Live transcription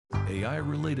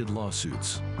AI-related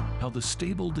lawsuits. How the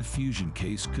Stable Diffusion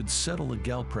case could settle a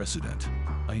GAL precedent.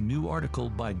 A new article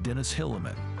by Dennis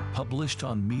Hilleman, published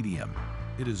on Medium.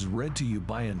 It is read to you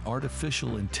by an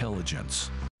artificial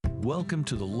intelligence. Welcome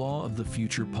to the Law of the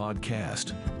Future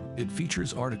podcast. It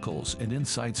features articles and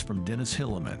insights from Dennis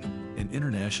Hilleman, an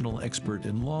international expert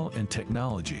in law and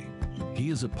technology. He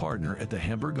is a partner at the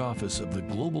Hamburg office of the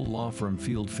global law firm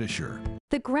Field Fisher.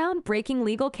 The groundbreaking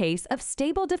legal case of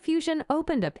Stable Diffusion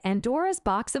opened up Pandora's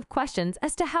box of questions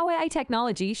as to how AI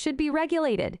technology should be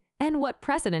regulated and what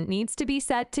precedent needs to be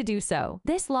set to do so.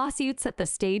 This lawsuit set the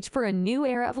stage for a new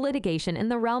era of litigation in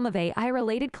the realm of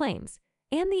AI-related claims,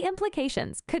 and the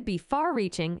implications could be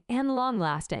far-reaching and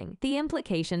long-lasting. The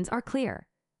implications are clear.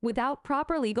 Without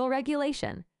proper legal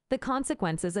regulation, the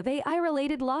consequences of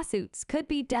AI-related lawsuits could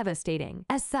be devastating.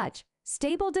 As such,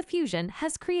 Stable Diffusion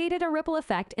has created a ripple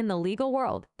effect in the legal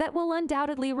world that will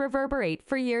undoubtedly reverberate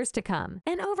for years to come.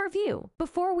 An overview.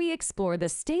 Before we explore the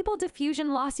Stable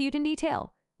Diffusion lawsuit in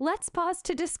detail, let's pause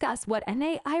to discuss what an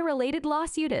AI-related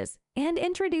lawsuit is and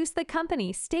introduce the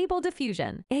company Stable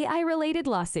Diffusion. AI-related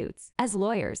lawsuits. As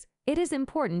lawyers, it is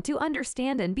important to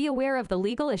understand and be aware of the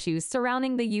legal issues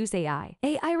surrounding the use of AI.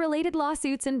 AI-related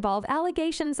lawsuits involve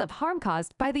allegations of harm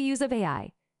caused by the use of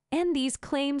AI, and these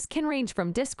claims can range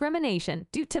from discrimination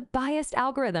due to biased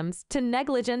algorithms to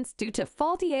negligence due to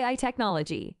faulty AI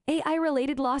technology.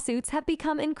 AI-related lawsuits have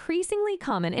become increasingly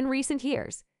common in recent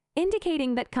years,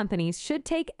 indicating that companies should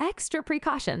take extra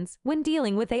precautions when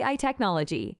dealing with AI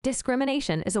technology.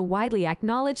 Discrimination is a widely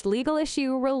acknowledged legal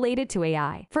issue related to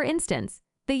AI. For instance,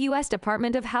 the U.S.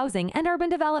 Department of Housing and Urban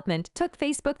Development took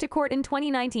Facebook to court in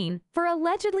 2019 for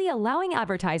allegedly allowing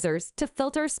advertisers to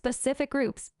filter specific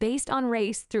groups based on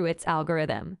race through its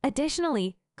algorithm.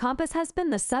 Additionally, Compass has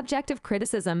been the subject of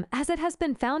criticism as it has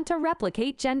been found to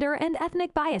replicate gender and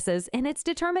ethnic biases in its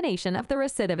determination of the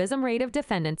recidivism rate of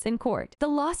defendants in court. The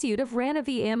lawsuit of Rana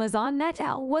v. Amazon et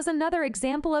al. Was another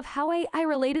example of how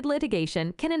AI-related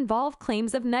litigation can involve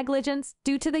claims of negligence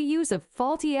due to the use of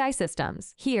faulty AI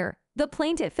systems. Here, the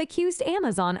plaintiff accused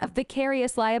Amazon of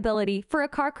vicarious liability for a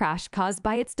car crash caused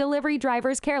by its delivery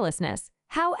driver's carelessness.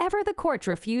 However, the court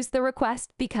refused the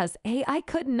request because AI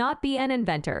could not be an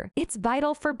inventor. It's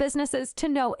vital for businesses to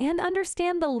know and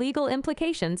understand the legal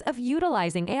implications of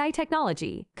utilizing AI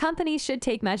technology. Companies should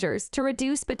take measures to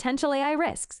reduce potential AI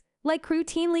risks, like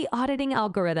routinely auditing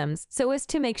algorithms so as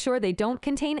to make sure they don't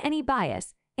contain any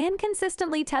bias, and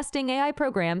consistently testing AI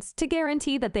programs to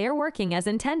guarantee that they are working as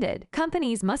intended.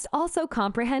 Companies must also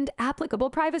comprehend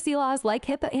applicable privacy laws like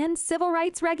HIPAA and civil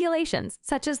rights regulations,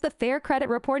 such as the Fair Credit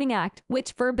Reporting Act,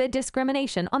 which forbid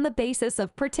discrimination on the basis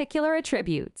of particular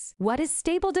attributes. What is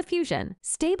Stable Diffusion?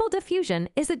 Stable Diffusion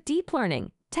is a deep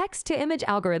learning, text-to-image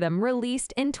algorithm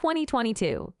released in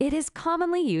 2022. It is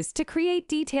commonly used to create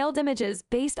detailed images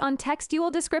based on textual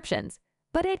descriptions,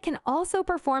 but it can also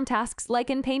perform tasks like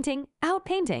inpainting,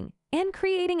 outpainting, and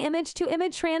creating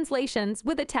image-to-image translations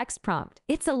with a text prompt.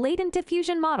 It's a latent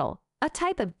diffusion model, a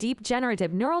type of deep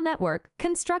generative neural network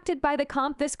constructed by the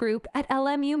CompVis group at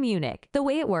LMU Munich. The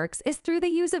way it works is through the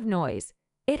use of noise.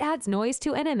 It adds noise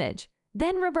to an image,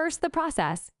 then reverses the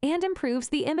process and improves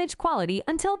the image quality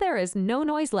until there is no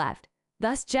noise left,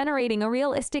 thus generating a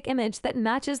realistic image that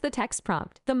matches the text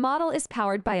prompt. The model is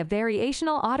powered by a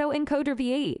variational autoencoder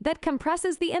VAE that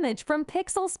compresses the image from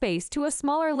pixel space to a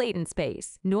smaller latent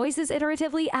space. Noise is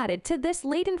iteratively added to this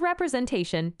latent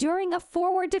representation during a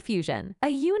forward diffusion. A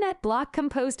UNet block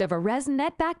composed of a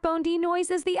ResNet backbone denoise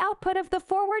is the output of the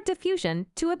forward diffusion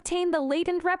to obtain the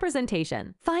latent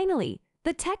representation. Finally,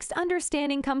 the text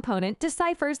understanding component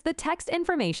deciphers the text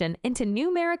information into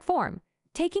numeric form,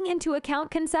 taking into account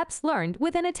concepts learned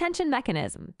with an attention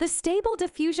mechanism. The Stable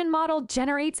Diffusion model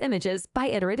generates images by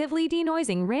iteratively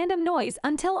denoising random noise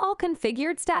until all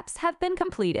configured steps have been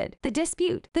completed. The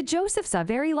dispute. The Joseph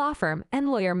Saveri law firm and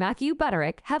lawyer Matthew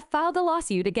Butterick have filed a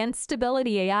lawsuit against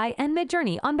Stability AI and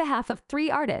Midjourney on behalf of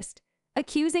 3 artists,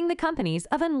 accusing the companies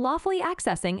of unlawfully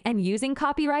accessing and using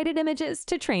copyrighted images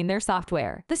to train their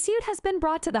software. The suit has been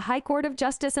brought to the High Court of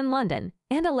Justice in London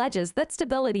and alleges that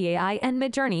Stability AI and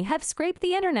Midjourney have scraped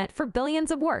the internet for billions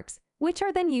of works, which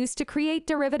are then used to create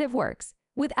derivative works,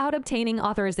 without obtaining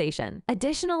authorization.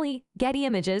 Additionally, Getty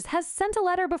Images has sent a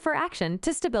letter before action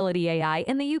to Stability AI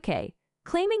in the UK,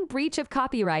 claiming breach of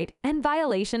copyright and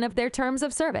violation of their terms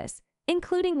of service,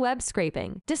 including web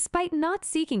scraping. Despite not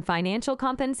seeking financial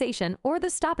compensation or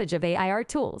the stoppage of AI art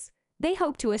tools, they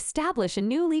hope to establish a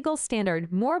new legal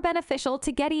standard more beneficial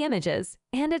to Getty Images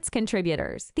and its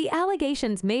contributors. The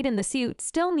allegations made in the suit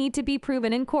still need to be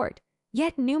proven in court,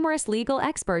 Yet numerous legal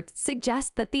experts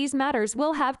suggest that these matters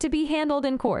will have to be handled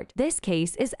in court. This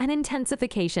case is an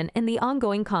intensification in the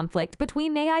ongoing conflict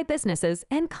between AI businesses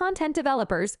and content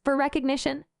developers for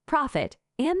recognition, profit,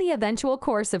 and the eventual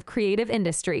course of creative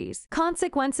industries.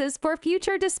 Consequences for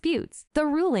future disputes. The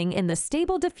ruling in the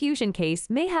Stable Diffusion case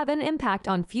may have an impact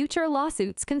on future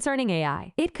lawsuits concerning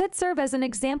AI. It could serve as an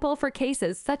example for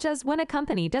cases such as when a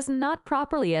company does not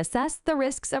properly assess the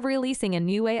risks of releasing a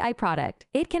new AI product.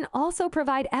 It can also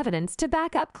provide evidence to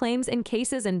back up claims in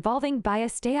cases involving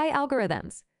biased AI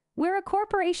algorithms, where a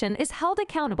corporation is held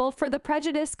accountable for the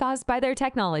prejudice caused by their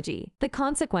technology. The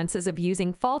consequences of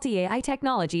using faulty AI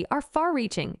technology are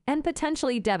far-reaching and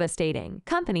potentially devastating.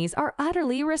 Companies are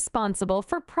utterly responsible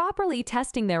for properly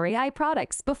testing their AI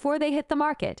products before they hit the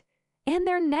market, and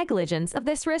their negligence of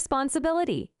this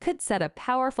responsibility could set a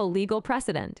powerful legal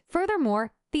precedent.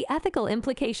 Furthermore, the ethical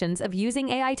implications of using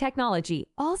AI technology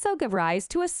also give rise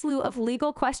to a slew of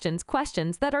legal questions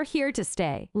that are here to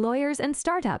stay. Lawyers and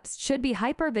startups should be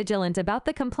hyper-vigilant about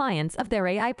the compliance of their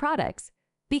AI products,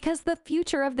 because the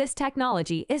future of this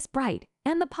technology is bright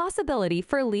and the possibility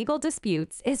for legal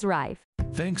disputes is rife.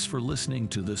 Thanks for listening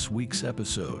to this week's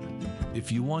episode.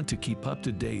 If you want to keep up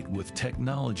to date with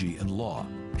technology and law,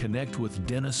 connect with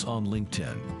Dennis on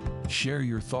LinkedIn. Share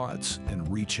your thoughts and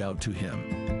reach out to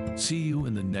him. See you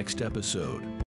in the next episode.